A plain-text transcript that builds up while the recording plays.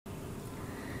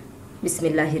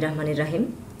বিসমিল্লাহির রহমানির রহিম।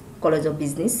 College of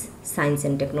business science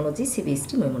and technology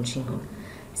cbst Mymensingh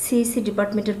CEC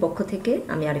ডিপার্টমেন্টের পক্ষ থেকে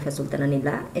আমি আরিফা সুলতানা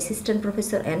নীলা, assistant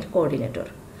professor and coordinator.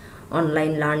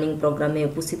 Online learning প্রোগ্রামে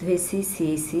উপস্থিত হয়েছি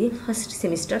সিইসি ফার্স্ট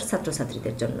সেমিস্টার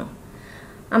ছাত্রছাত্রীদের জন্য।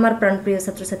 আমার প্রাণপ্রিয়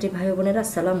ছাত্রছাত্রী ভাই বোনেরা,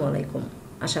 আসসালামু আলাইকুম।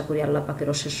 আশা করি আল্লাহ পাকের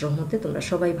অশেষ রহমতে তোমরা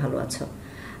সবাই ভালো আছো।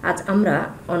 আজ আমরা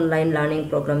অনলাইন লার্নিং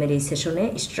প্রোগ্রামের এই সেশনে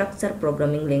স্ট্রাকচার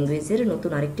প্রোগ্রামিং ল্যাঙ্গুয়েজের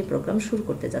নতুন আরেকটি প্রোগ্রাম শুরু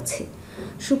করতে যাচ্ছি।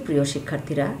 সুপ্রিয়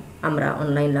শিক্ষার্থীরা, আমরা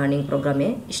অনলাইন লার্নিং প্রোগ্রামে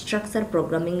স্ট্রাকচার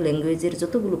প্রোগ্রামিং ল্যাঙ্গুয়েজের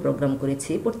যতগুলো প্রোগ্রাম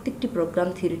করেছি, প্রত্যেকটি প্রোগ্রাম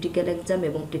থিওরিটিক্যাল এক্সাম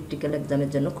এবং প্র্যাকটিক্যাল এক্সামের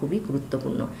জন্য খুবই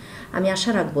গুরুত্বপূর্ণ। আমি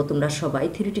আশা রাখবো তোমরা সবাই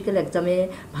থিওরিটিক্যাল এক্সামে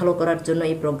ভালো করার জন্য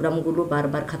এই প্রোগ্রামগুলো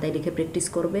বারবার খাতায় লিখে প্র্যাকটিস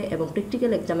করবে এবং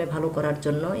প্র্যাকটিক্যাল এক্সামে ভালো করার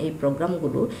জন্য এই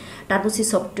প্রোগ্রামগুলো টার্বোসি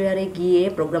সফটওয়্যারে গিয়ে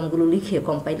প্রোগ্রামগুলো লিখে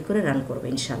কম্পাইল করে রান করবে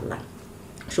ইনশাআল্লাহ।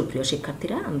 সুপ্রিয়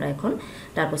শিক্ষার্থীরা, আমরা এখন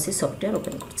টার্বোসি সফটওয়্যার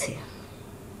ওপেন করছি।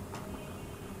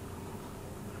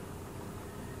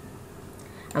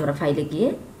 আমরা ফাইলে গিয়ে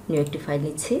নিউ একটি ফাইল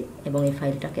নিচ্ছি এবং এই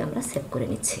ফাইলটাকে আমরা সেভ করে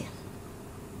নিচ্ছি।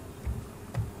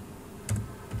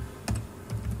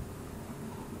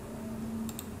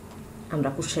 আমরা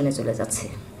কোশ্চেনে চলে যাচ্ছি।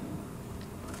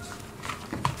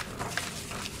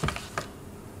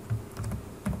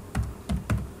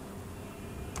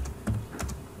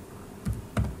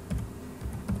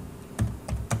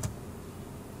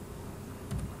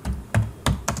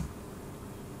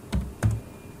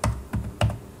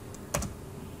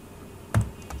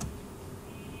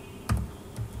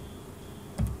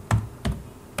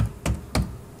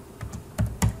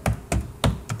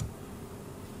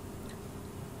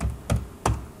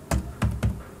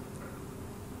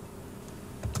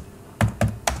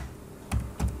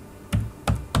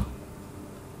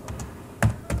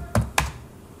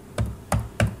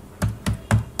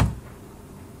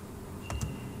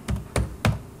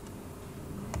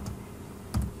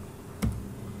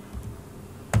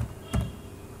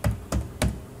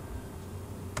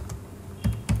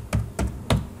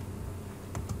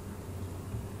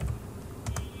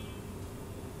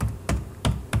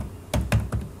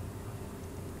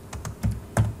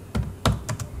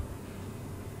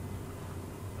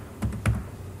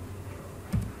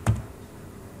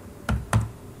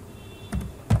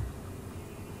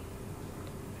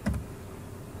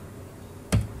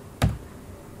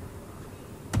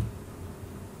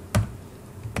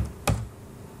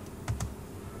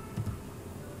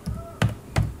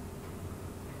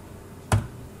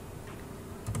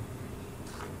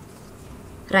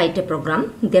 Write a program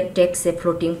that takes a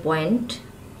floating point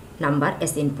number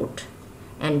as input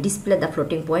and display the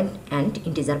floating point and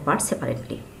integer part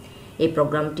separately. এই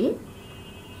প্রোগ্রামটি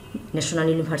ন্যাশনাল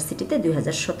ইউনিভার্সিটিতে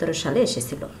 2017 সালে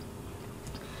এসেছিল।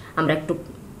 আমরা একটু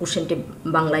কোশ্চেনটি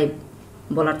বাংলায়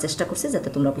বলার চেষ্টা করছি যাতে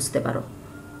তোমরা বুঝতে পারো।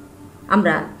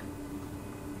 আমরা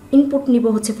ইনপুট নিব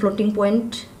হচ্ছে ফ্লোটিং পয়েন্ট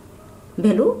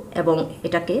ভ্যালু এবং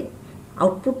এটাকে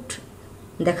আউটপুট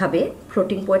দেখাবে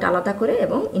ফ্লোটিং পয়েন্ট আলাদা করে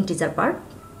এবং ইন্টিজার পার্ট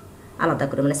আলাদা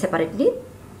করে, মানে সেপারেটলি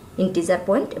ইন্টিজার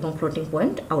পয়েন্ট এবং ফ্লোটিং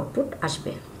পয়েন্ট আউটপুট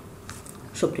আসবে।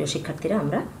 সুপ্রিয় শিক্ষার্থীরা,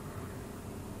 আমরা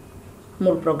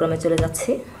মূল প্রোগ্রামে চলে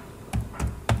যাচ্ছি।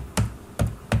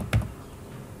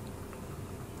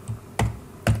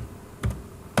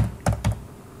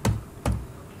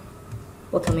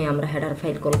 প্রথমে আমরা হেডার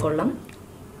ফাইল কল করলাম,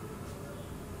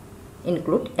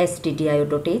 ইনক্লুড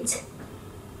stdio.h।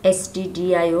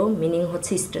 stdio মিনিং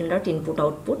হচ্ছে standard input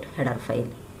output header file.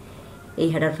 এই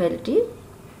হেডার ফাইলটি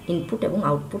ইনপুট এবং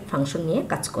আউটপুট ফাংশন নিয়ে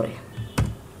কাজ করে।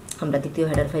 আমরা দ্বিতীয়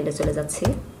হেডার ফাইলে চলে যাচ্ছি।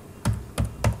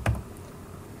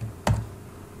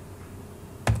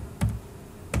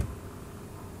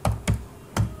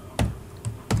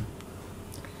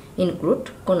 Include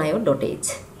conaio.h।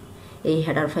 এই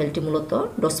হেডার ফাইলটি মূলত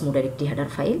ডস মোডের একটি হেডার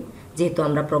ফাইল। যেহেতু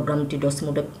আমরা প্রোগ্রামটি ডস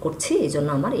মোডে করছি, এই জন্য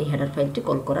আমার এই হেডার ফাইলটি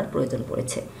কল করার প্রয়োজন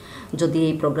পড়েছে। যদি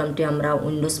এই প্রোগ্রামটি আমরা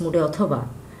উইন্ডোজ মোডে অথবা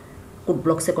কোড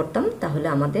ব্লকসে করতাম তাহলে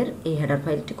আমাদের এই হেডার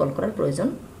ফাইলটি কল করার প্রয়োজন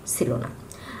ছিল না।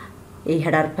 এই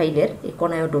হেডার ফাইলের এই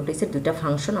conaio.h এর দুটা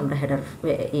ফাংশন আমরা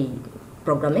এই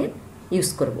প্রোগ্রামে ইউজ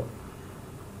করব।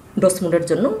 ডস মোডের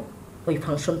জন্য ওই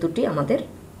ফাংশন দুটি আমাদের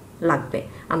লাগবে।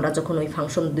 আমরা যখন ওই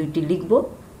ফাংশন দুইটি লিখব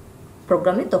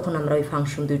প্রোগ্রামে, তখন আমরা ওই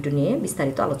ফাংশন দুইটি নিয়ে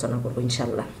বিস্তারিত আলোচনা করব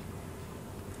ইনশাআল্লাহ।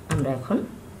 আমরা এখন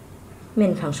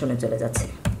মেন ফাংশনে চলে যাচ্ছি।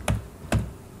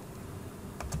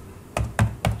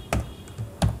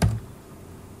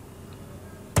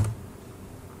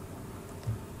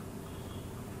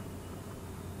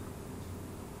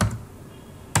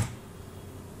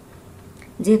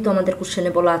 যেহেতু আমাদের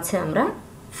কোশ্চেনে বলা আছে আমরা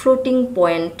ফ্লোটিং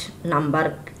পয়েন্ট নাম্বার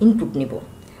ইনপুট নিব,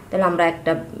 তাহলে আমরা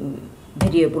একটা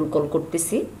ভেরিয়েবল কল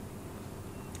করতেছি।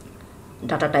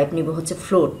 ডাটা টাইপ নিব হচ্ছে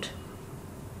ফ্লোট।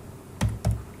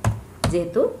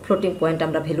 যেহেতু ফ্লোটিং পয়েন্ট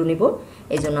আমরা ভ্যালু নিব,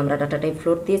 এই জন্য আমরা ডাটা টাইপ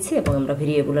ফ্লোট দিয়েছি এবং আমরা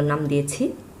ভেরিয়েবলের নাম দিয়েছি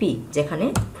পি, যেখানে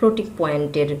ফ্লোটিং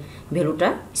পয়েন্টের ভ্যালুটা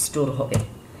স্টোর হবে।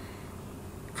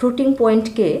 ফ্লোটিং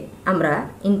পয়েন্টকে আমরা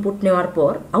ইনপুট নেওয়ার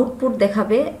পর আউটপুট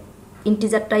দেখাবে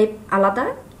ইন্টিজার টাইপ আলাদা,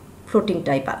 ফ্লোটিং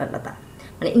টাইপ আলাদা,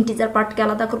 মানে ইন্টিজার পার্টকে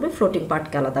আলাদা করবে, ফ্লোটিং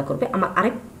পার্টকে আলাদা করবে। আমার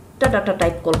আরেকটা ডাটা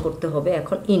টাইপ কল করতে হবে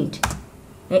এখন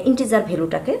ইন্টিজার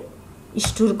ভ্যালুটাকে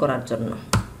স্টোর করার জন্য।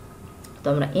 তো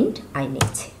আমরা ইন্ট আই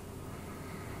নিয়েছি।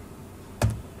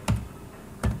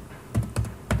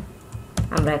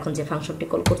 আমরা এখন যে ফাংশনটি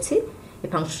কল করছি এই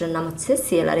ফাংশনের নাম হচ্ছে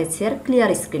CLR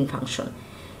ক্লিয়ার স্ক্রিন ফাংশন।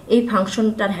 এই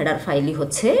ফাংশনটার হেডার ফাইলই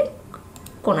হচ্ছে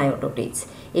conaio.h।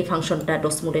 এই ফাংশনটা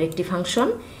ডস মোডের একটি ফাংশন।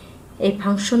 এই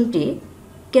ফাংশনটি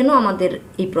কেন আমাদের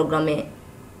এই প্রোগ্রামে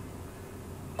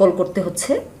কল করতে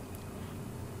হচ্ছে,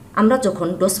 আমরা যখন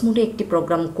ডস মোডে একটি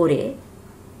প্রোগ্রাম করে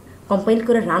কম্পাইল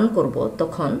করে রান করব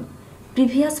তখন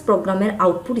প্রিভিয়াস প্রোগ্রামের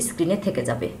আউটপুট স্ক্রিনে থেকে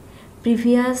যাবে।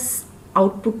 প্রিভিয়াস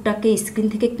আউটপুটটাকে স্ক্রিন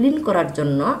থেকে ক্লিন করার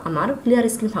জন্য আমার ক্লিয়ার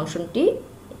স্ক্রিন ফাংশনটি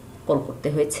কল করতে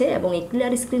হয়েছে এবং এই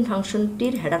ক্লিয়ার স্ক্রিন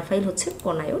ফাংশনটির হেডার ফাইল হচ্ছে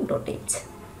conaio.h।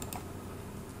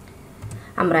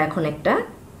 আমরা এখন একটা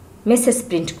মেসেজ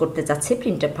প্রিন্ট করতে যাচ্ছি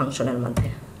প্রিন্টএফ ফাংশনের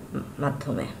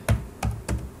মাধ্যমে।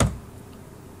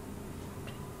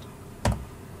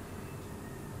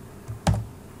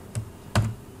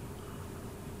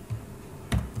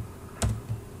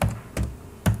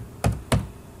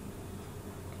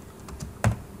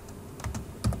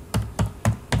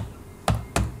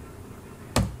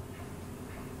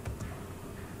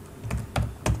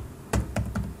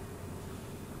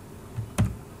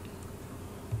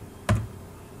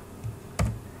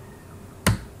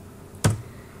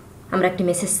 আমরা একটি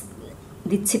মেসেজ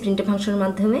দিচ্ছি প্রিন্টএফ ফাংশনের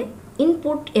মাধ্যমে,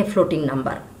 ইনপুট এ ফ্লোটিং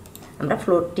নাম্বার। আমরা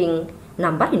ফ্লোটিং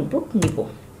নাম্বার ইনপুট নিব।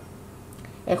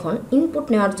 এখন ইনপুট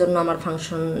নেওয়ার জন্য আমার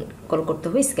ফাংশন কল করতে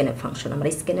হবে স্ক্যানএফ ফাংশন। আমরা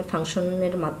স্ক্যানএফ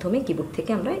ফাংশনের মাধ্যমে কিবোর্ড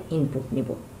থেকে আমরা ইনপুট নিব।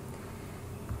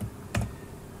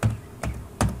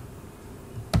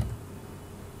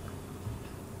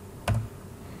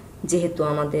 যেহেতু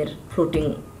আমাদের ফ্লোটিং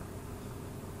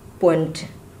পয়েন্ট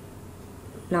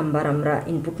নাম্বার আমরা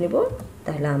ইনপুট নিব,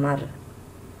 তাহলে আমার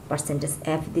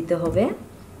 %f দিতে হবে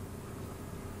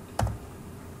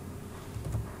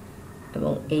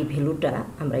এবং এই ভ্যালুটা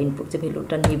আমরা ইনপুট যে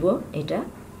ভ্যালুটা নিব এটা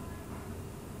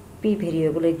p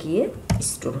ভেরিয়েবলে গিয়ে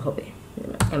স্টোর হবে।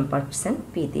 m%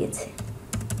 p দিয়েছে।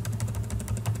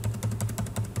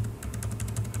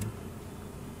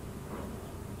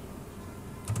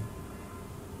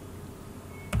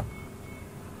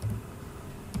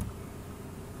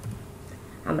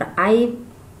 আমরা i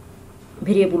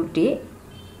ভেরিয়েবলটি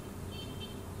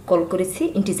কল করেছি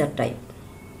ইন্টিজার টাইপ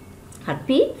আর p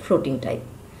ফ্লোটিং টাইপ।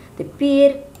 তো p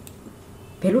এর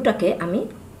ভ্যালুটাকে আমি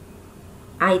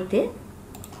i তে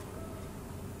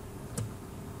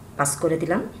পাস করে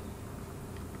দিলাম।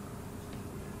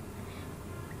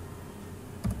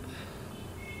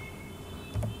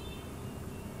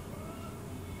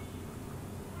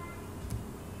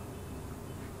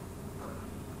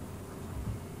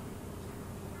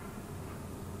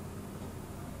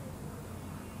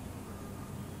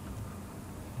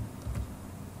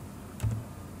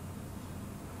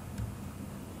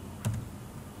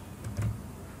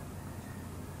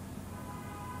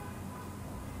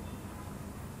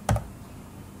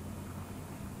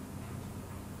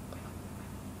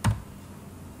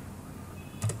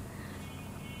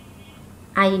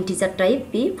 i integer type,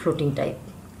 p floating type.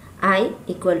 i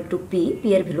equal to p, p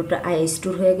এর ভ্যালুটা i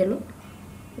স্টোর হয়ে গেল।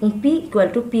 p equal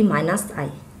to p minus i,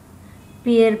 p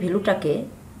এর ভ্যালুটাকে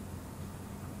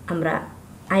আমরা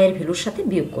i এর ভ্যালুর সাথে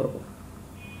বিয়োগ করব।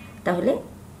 তাহলে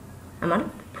আমার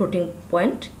ফ্লোটিং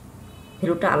পয়েন্ট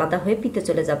ভ্যালুটা আলাদা হয়ে p তে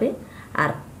চলে যাবে। আর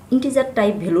ইন্টিজার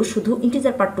টাইপ ভ্যালু শুধু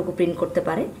ইন্টিজার পার্টটুকু প্রিন্ট করতে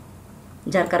পারে,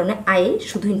 যার কারণে i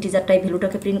শুধু ইন্টিজার টাইপ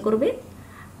ভ্যালুটাকে প্রিন্ট করবে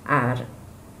আর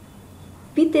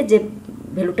পিতে যে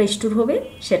ভ্যালুটা স্টোর হবে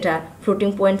সেটা ফ্লোটিং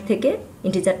পয়েন্ট থেকে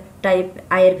ইন্টিজার টাইপ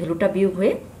i এর ভ্যালুটা বিয়োগ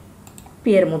হয়ে p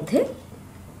এর মধ্যে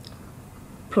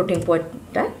ফ্লোটিং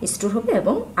পয়েন্টটা স্টোর হবে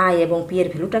এবং i এবং p এর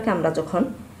ভ্যালুটাকে আমরা যখন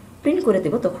প্রিন্ট করে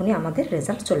দেব তখনই আমাদের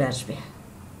রেজাল্ট চলে আসবে।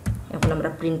 এখন আমরা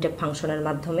প্রিন্টএফ ফাংশনের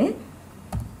মাধ্যমে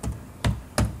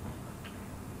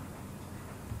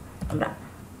আমরা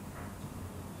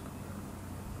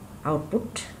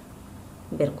আউটপুট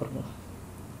বের করব।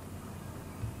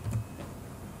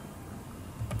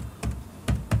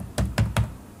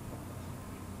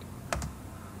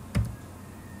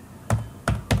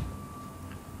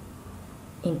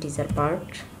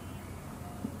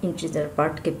 ইন্টিজার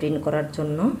পার্টকে প্রিন্ট করার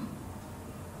জন্য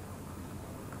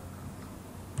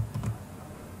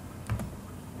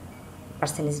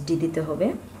 %d দিতে হবে।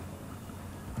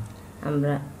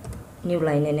 আমরা নিউ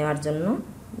লাইনে নেওয়ার জন্য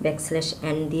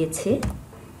 \n দিয়েছি।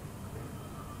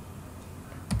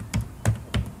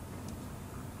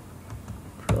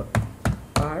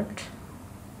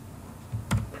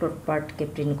 ফ্লোট পার্টকে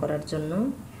প্রিন্ট করার জন্য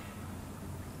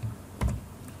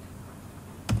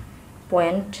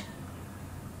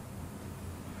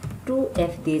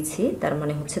 .2f দিয়েছি, তার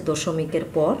মানে হচ্ছে দশমিকের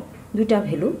পর দুইটা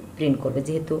ভ্যালু প্রিন্ট করবে,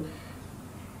 যেহেতু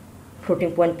ফ্লোটিং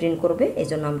পয়েন্ট প্রিন্ট করবে এই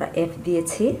জন্য আমরা f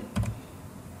দিয়েছি।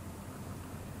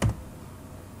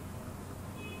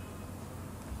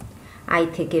 i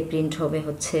থেকে প্রিন্ট হবে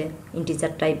হচ্ছে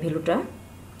ইন্টিজার টাইপ ভ্যালুটা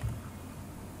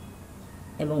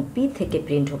এবং p থেকে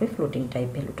প্রিন্ট হবে ফ্লোটিং টাইপ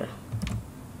ভ্যালুটা।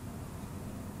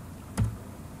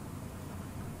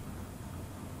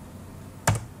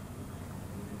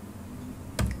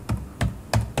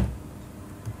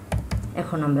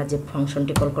 এখন আমরা যে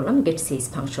ফাংশনটি কল করলাম getCS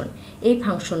ফাংশন, এই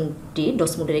ফাংশনটি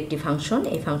ডসমোডের একটি ফাংশন।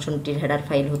 এই ফাংশনটির হেডার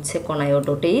ফাইল হচ্ছে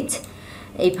conio.h।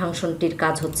 এই ফাংশনটির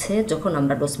কাজ হচ্ছে যখন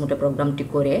আমরা ডসমোডে প্রোগ্রামটি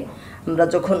করে আমরা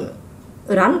যখন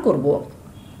রান করব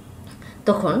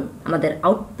তখন আমাদের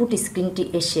আউটপুট স্ক্রিনটি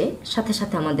এসে সাথে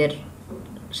সাথে আমাদের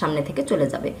সামনে থেকে চলে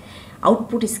যাবে।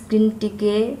 আউটপুট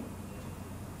স্ক্রিনটিকে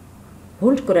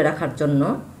হোল্ড করে রাখার জন্য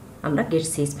আমরা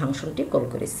getCS ফাংশনটি কল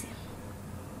করেছি।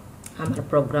 আমার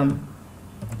প্রোগ্রাম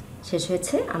শেষ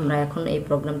হয়েছে, আমরা এখন এই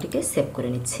প্রোগ্রামটিকে সেভ করে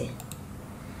নিচ্ছি।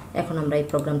 এখন আমরা এই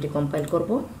প্রোগ্রামটি কম্পাইল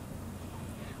করব।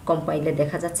 কম্পাইলে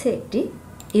দেখা যাচ্ছে একটি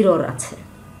এরর আছে,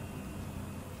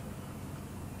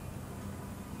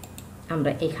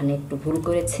 আমরা এখানে একটু ভুল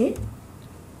করেছি।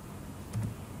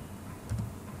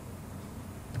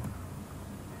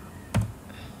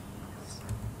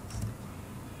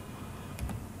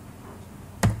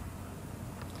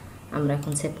 আমরা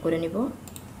এখন সেভ করে নিব।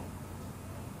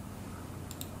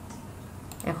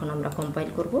 এখন আমরা কম্পাইল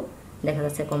করব, দেখা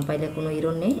যাচ্ছে কম্পাইলে কোনো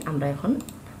এরর নেই। আমরা এখন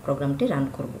প্রোগ্রামটি রান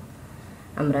করব।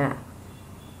 আমরা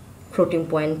ফ্লোটিং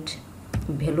পয়েন্ট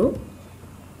ভ্যালু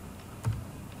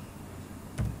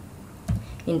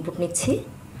ইনপুট নিচ্ছি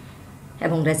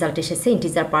এবং রেজাল্ট এসেছে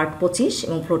ইন্টিজার পার্ট 25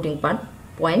 এবং ফ্লোটিং পার্ট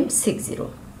 .60।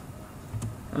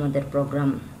 আমাদের প্রোগ্রাম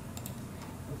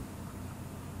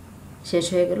শেষ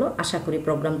হয়ে গেল। আশা করি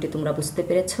প্রোগ্রামটি তোমরা বুঝতে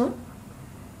পেরেছ।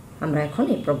 আমরা এখন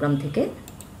এই প্রোগ্রাম থেকে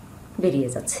বেরিয়ে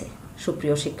যাচ্ছি।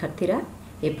 সুপ্রিয় শিক্ষার্থীরা,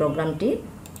 এই প্রোগ্রামটি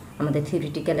আমাদের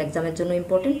থিওরিটিক্যাল এক্সামের জন্য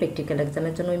ইম্পর্টেন্ট, প্র্যাকটিক্যাল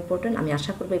এক্সামের জন্য ইম্পর্টেন্ট। আমি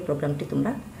আশা করব এই প্রোগ্রামটি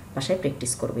তোমরা বাসায়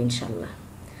প্র্যাকটিস করবে ইনশাআল্লাহ।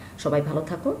 সবাই ভালো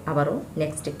থাকো। আবারও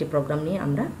নেক্সট একটি প্রোগ্রাম নিয়ে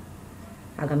আমরা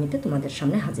আগামীতে তোমাদের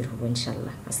সামনে হাজির হব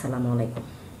ইনশাআল্লাহ। আসসালামু আলাইকুম।